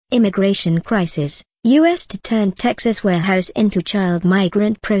Immigration crisis, U.S. to turn Texas warehouse into child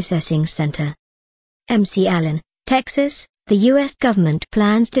migrant processing center. McAllen, Texas, the U.S. government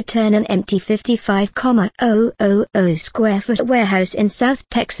plans to turn an empty 55,000 square foot warehouse in South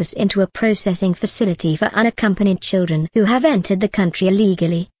Texas into a processing facility for unaccompanied children who have entered the country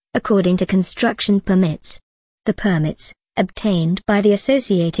illegally, according to construction permits. The permits, obtained by the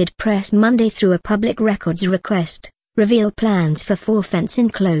Associated Press Monday through a public records request, reveal plans for 4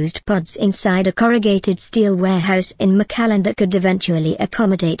 fence-enclosed pods inside a corrugated steel warehouse in McAllen that could eventually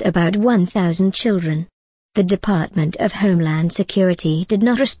accommodate about 1,000 children. The Department of Homeland Security did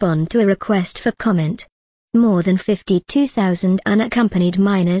not respond to a request for comment. More than 52,000 unaccompanied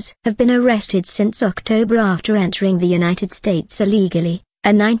minors have been arrested since October after entering the United States illegally,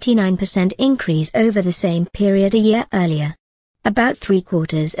 a 99% increase over the same period a year earlier. About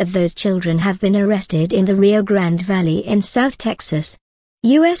 3/4 of those children have been arrested in the Rio Grande Valley in South Texas.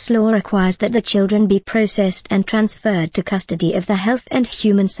 U.S. law requires that the children be processed and transferred to custody of the Health and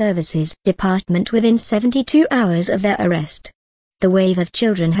Human Services Department within 72 hours of their arrest. The wave of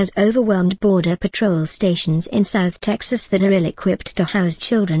children has overwhelmed Border Patrol stations in South Texas that are ill-equipped to house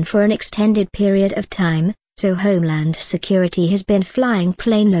children for an extended period of time, so Homeland Security has been flying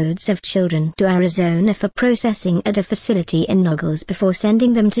plane loads of children to Arizona for processing at a facility in Noggles before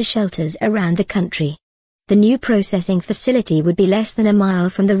sending them to shelters around the country. The new processing facility would be less than a mile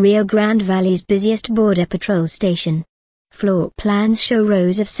from the Rio Grande Valley's busiest Border Patrol station. Floor plans show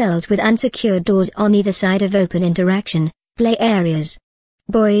rows of cells with unsecured doors on either side of open interaction, play areas.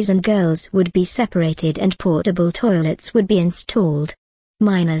 Boys and girls would be separated and portable toilets would be installed.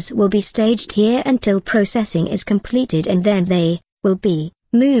 Minors will be staged here until processing is completed and then they will be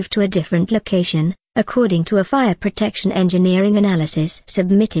moved to a different location, according to a fire protection engineering analysis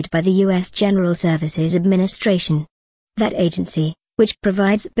submitted by the U.S. General Services Administration. That agency, which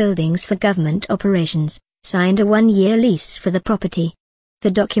provides buildings for government operations, signed a 1-year lease for the property.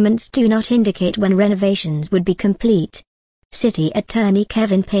 The documents do not indicate when renovations would be complete. City Attorney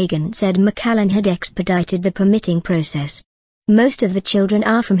Kevin Pagan said McAllen had expedited the permitting process. Most of the children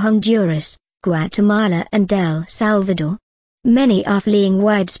are from Honduras, Guatemala and El Salvador. Many are fleeing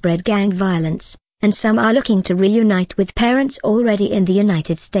widespread gang violence, and some are looking to reunite with parents already in the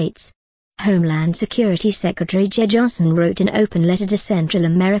United States. Homeland Security Secretary Jeh Johnson wrote an open letter to Central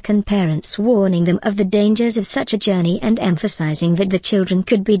American parents warning them of the dangers of such a journey and emphasizing that the children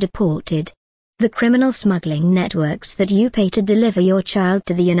could be deported. The criminal smuggling networks that you pay to deliver your child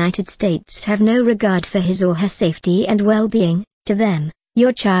to the United States have no regard for his or her safety and well-being. To them,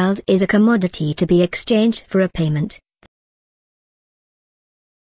 your child is a commodity to be exchanged for a payment.